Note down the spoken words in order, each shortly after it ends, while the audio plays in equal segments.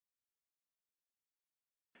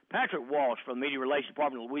Patrick Walsh from the Media Relations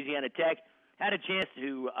Department of Louisiana Tech had a chance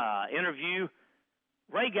to interview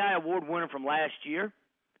Ray Guy Award winner from last year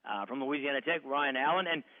from Louisiana Tech, Ryan Allen,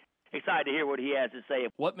 and excited to hear what he has to say.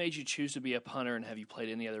 What made you choose to be a punter, and have you played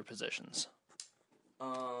any other positions?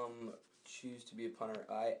 Choose to be a punter.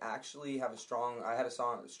 I actually have a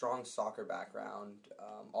strong soccer background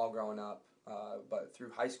all growing up, but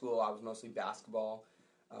through high school I was mostly basketball.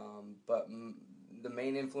 But the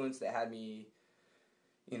main influence that had me,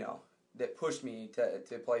 that pushed me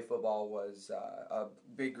to play football was a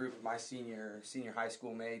big group of my senior high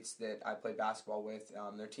school mates that I played basketball with.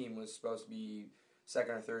 Their team was supposed to be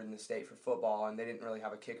second or third in the state for football, and they didn't really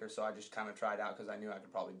have a kicker, so I just kind of tried out because I knew I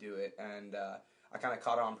could probably do it. And I kind of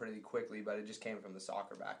caught on pretty quickly, but it just came from the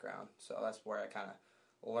soccer background. So that's where I kind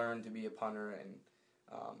of learned to be a punter. And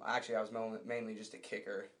I was mainly just a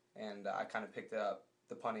kicker, and I kind of picked up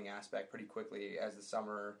the punting aspect pretty quickly as the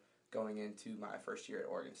summer going into my first year at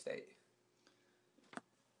Oregon State.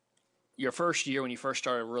 Your first year when you first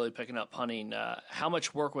started really picking up punting, how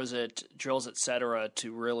much work was it, drills, et cetera,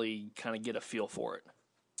 to really kind of get a feel for it?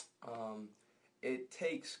 It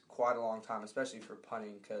takes quite a long time, especially for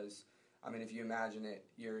punting, because if you imagine it,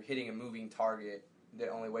 you're hitting a moving target that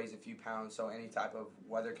only weighs a few pounds, so any type of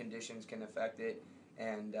weather conditions can affect it,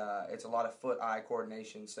 and it's a lot of foot-eye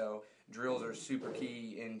coordination, so drills are super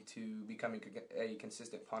key into becoming a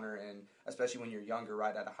consistent punter, and especially when you're younger,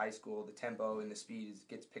 right out of high school, the tempo and the speed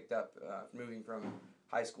gets picked up moving from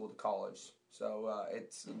high school to college. So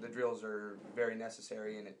the drills are very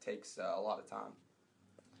necessary, and it takes a lot of time.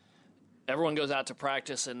 Everyone goes out to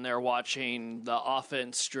practice and they're watching the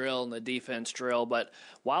offense drill and the defense drill, but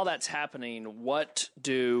while that's happening, what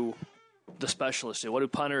do the specialists do? What do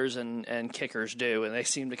punters and kickers do? And they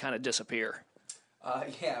seem to kind of disappear.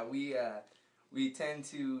 We tend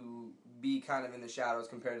to be kind of in the shadows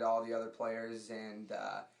compared to all the other players, and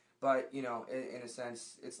but in a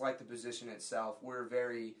sense, it's like the position itself.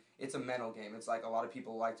 It's a mental game. It's like a lot of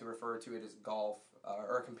people like to refer to it as golf,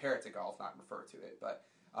 or compare it to golf, not refer to it, but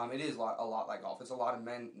it is a lot like golf. It's a lot of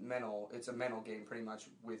mental. It's a mental game, pretty much,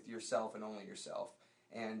 with yourself and only yourself.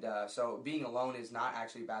 And so being alone is not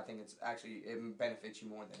actually a bad thing. It benefits you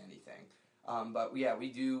more than anything. But yeah,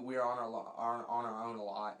 we're on our own a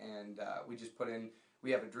lot, and we just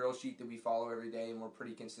we have a drill sheet that we follow every day, and we're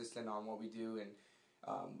pretty consistent on what we do. And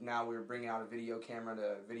now we're bringing out a video camera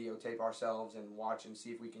to videotape ourselves and watch and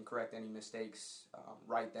see if we can correct any mistakes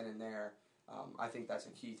right then and there. I think that's a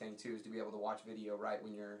key thing too, is to be able to watch video right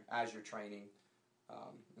as you're training,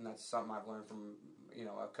 and that's something I've learned from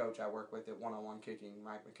a coach I work with at one-on-one kicking,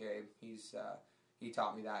 Mike McCabe. He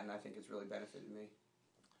taught me that, and I think it's really benefited me.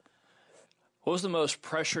 What was the most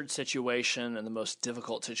pressured situation and the most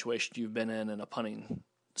difficult situation you've been in a punting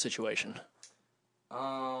situation?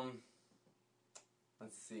 Let's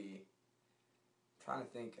see. I'm trying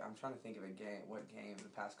to think of what game in the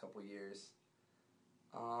past couple of years.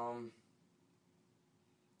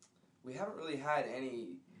 We haven't really had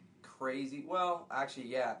any crazy. Well, actually,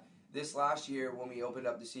 yeah. This last year when we opened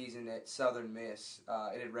up the season at Southern Miss,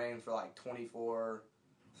 it had rained for like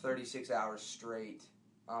 36 hours straight.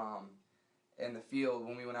 And the field,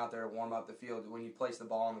 when we went out there to warm up the field, when you place the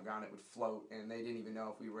ball on the ground, it would float, and they didn't even know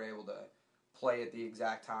if we were able to play at the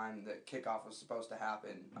exact time that kickoff was supposed to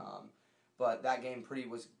happen. But that game it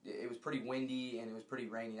was pretty windy, and it was pretty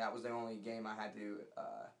rainy. That was the only game I had to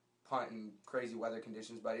punt in crazy weather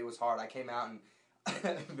conditions, but it was hard. I came out, and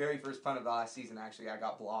very first punt of the last season, actually, I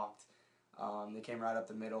got blocked. They came right up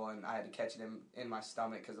the middle, and I had to catch it in my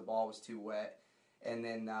stomach because the ball was too wet. And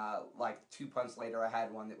then, like 2 punts later, I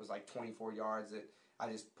had one that was like 24 yards that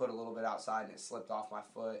I just put a little bit outside, and it slipped off my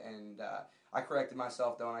foot. And I corrected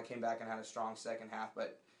myself, though, and I came back and had a strong second half.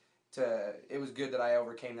 But it was good that I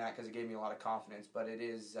overcame that because it gave me a lot of confidence. But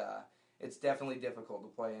it's definitely difficult to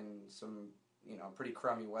play in some pretty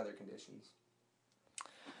crummy weather conditions.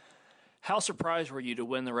 How surprised were you to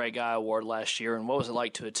win the Ray Guy Award last year, and what was it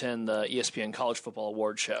like to attend the ESPN College Football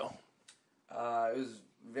Award show? It was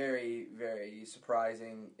very, very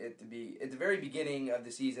surprising at the very beginning of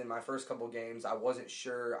the season. My first couple games, I wasn't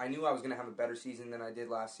sure. I knew I was going to have a better season than I did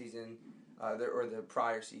last season, or the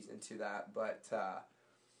prior season to that. But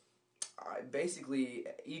basically,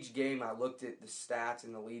 each game I looked at the stats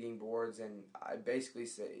and the leading boards, and I basically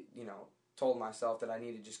told myself that I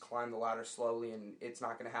need to just climb the ladder slowly, and it's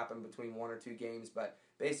not going to happen between 1 or 2 games. But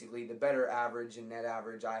basically, the better average and net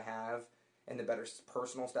average I have, and the better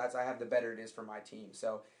personal stats I have, the better it is for my team.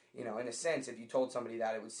 So, in a sense, if you told somebody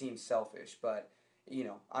that, it would seem selfish. But,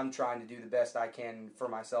 I'm trying to do the best I can for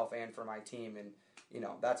myself and for my team. And,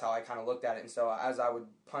 that's how I kind of looked at it. And so as I would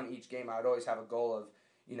punt each game, I would always have a goal of,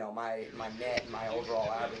 my net and my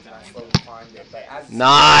overall average, and I slowly climbed it. But as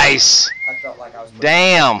Nice. I felt like I was put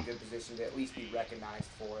Damn. in a good position to at least be recognized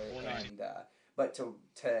for it. And but to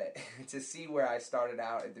to see where I started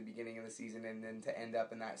out at the beginning of the season, and then to end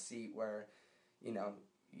up in that seat where,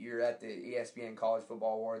 you're at the ESPN College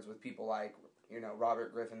Football Awards with people like,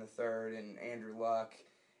 Robert Griffin III and Andrew Luck,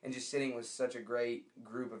 and just sitting with such a great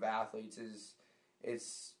group of athletes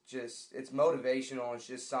it's motivational. It's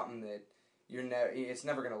just something that it's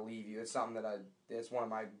never going to leave you. It's something that it's one of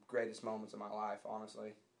my greatest moments of my life,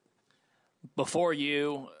 honestly. Before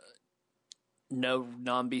you, no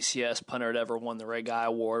non-BCS punter had ever won the Ray Guy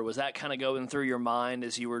Award. Was that kind of going through your mind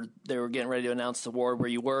as they were getting ready to announce the award? Were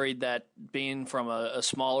you worried that being from a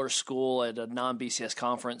smaller school at a non-BCS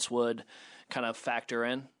conference would kind of factor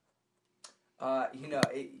in?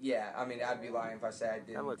 Yeah. I mean, I'd be lying if I said I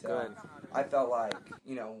didn't. That looked good. I felt like,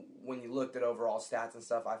 when you looked at overall stats and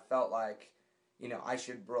stuff, I felt like, I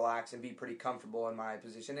should relax and be pretty comfortable in my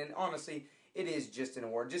position. And honestly, it is just an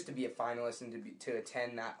award. Just to be a finalist and to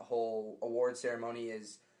attend that whole award ceremony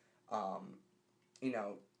is,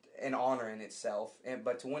 an honor in itself.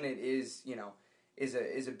 But to win it is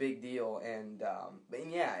a big deal. And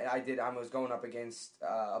yeah, I was going up against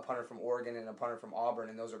a punter from Oregon and a punter from Auburn,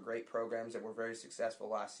 and those are great programs that were very successful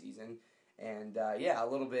last season. And yeah, a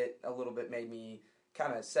little bit made me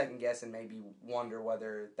kind of second guess and maybe wonder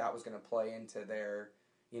whether that was going to play into their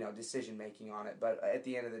decision making on it. But at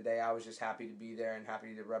the end of the day, I was just happy to be there and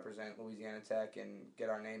happy to represent Louisiana Tech and get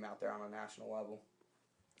our name out there on a national level.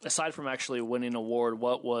 Aside from actually winning an award,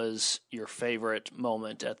 what was your favorite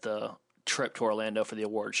moment at the trip to Orlando for the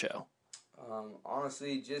award show?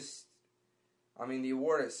 Honestly, the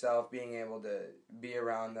award itself, being able to be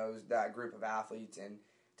around that group of athletes and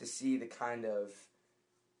to see the kind of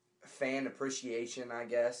fan appreciation, I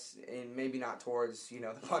guess, and maybe not towards,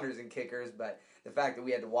 the punters and kickers, but the fact that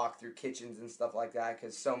we had to walk through kitchens and stuff like that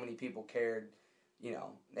because so many people cared,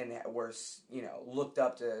 and were, looked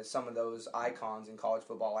up to some of those icons in college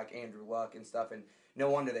football like Andrew Luck and stuff, and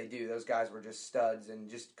no wonder they do. Those guys were just studs and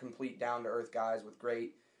just complete down-to-earth guys with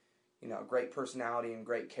great personality and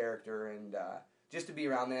great character, and just to be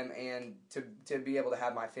around them and to be able to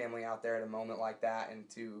have my family out there at a moment like that and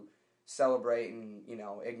to celebrate and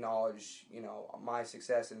acknowledge my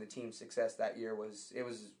success and the team's success that year was a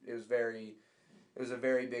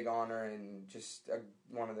very big honor and just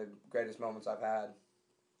one of the greatest moments I've had.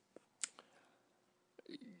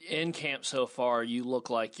 In camp so far, you look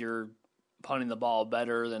like you're punting the ball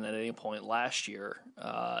better than at any point last year.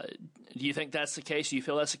 Do you think that's the case? Do you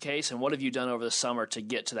feel that's the case? And what have you done over the summer to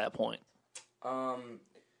get to that point? I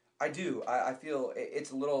do. I feel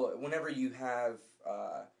it's a little, whenever you have,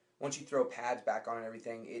 once you throw pads back on and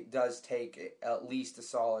everything, it does take at least a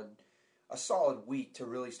solid week to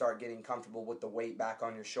really start getting comfortable with the weight back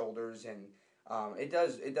on your shoulders, and it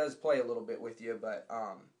does play a little bit with you, but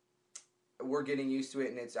we're getting used to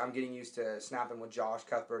it, and I'm getting used to snapping with Josh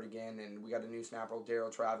Cuthbert again, and we got a new snapper,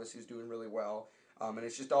 Daryl Travis, who's doing really well, and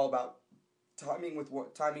it's just all about timing with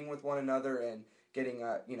one another and getting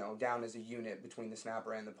down as a unit between the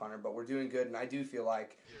snapper and the punter. But we're doing good, and I do feel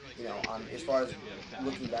like as far as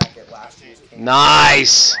looking back at last year's camp,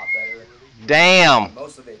 nice, a lot better. Damn.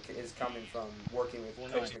 Most of it is coming from working with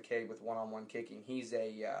Coach McCabe with one-on-one kicking. He's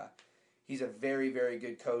a very, very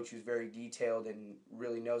good coach who's very detailed and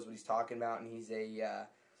really knows what he's talking about, and he's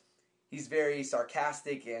very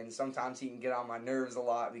sarcastic, and sometimes he can get on my nerves a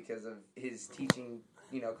lot because of his teaching,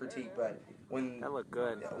 critique. But when That looked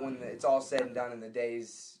good. When it's all said and done and the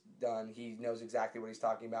day's done, he knows exactly what he's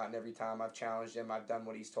talking about, and every time I've challenged him, I've done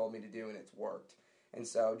what he's told me to do, and it's worked. And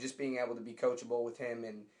so just being able to be coachable with him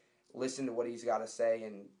and listen to what he's got to say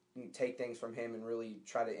and take things from him and really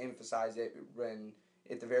try to emphasize it when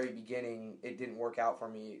at the very beginning it didn't work out for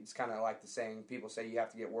me. It's kind of like the saying, people say you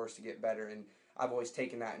have to get worse to get better, and I've always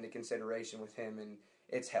taken that into consideration with him, and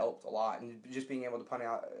it's helped a lot. And just being able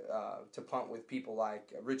to punt with people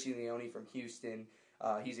like Richie Leone from Houston,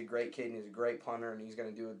 he's a great kid and he's a great punter, and he's going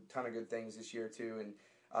to do a ton of good things this year too. And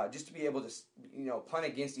just to be able to punt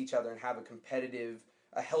against each other and have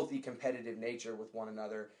a healthy competitive nature with one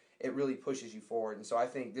another, it really pushes you forward. And so I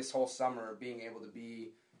think this whole summer, being able to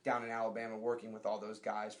be down in Alabama working with all those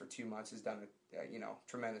guys for 2 months has done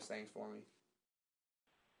tremendous things for me.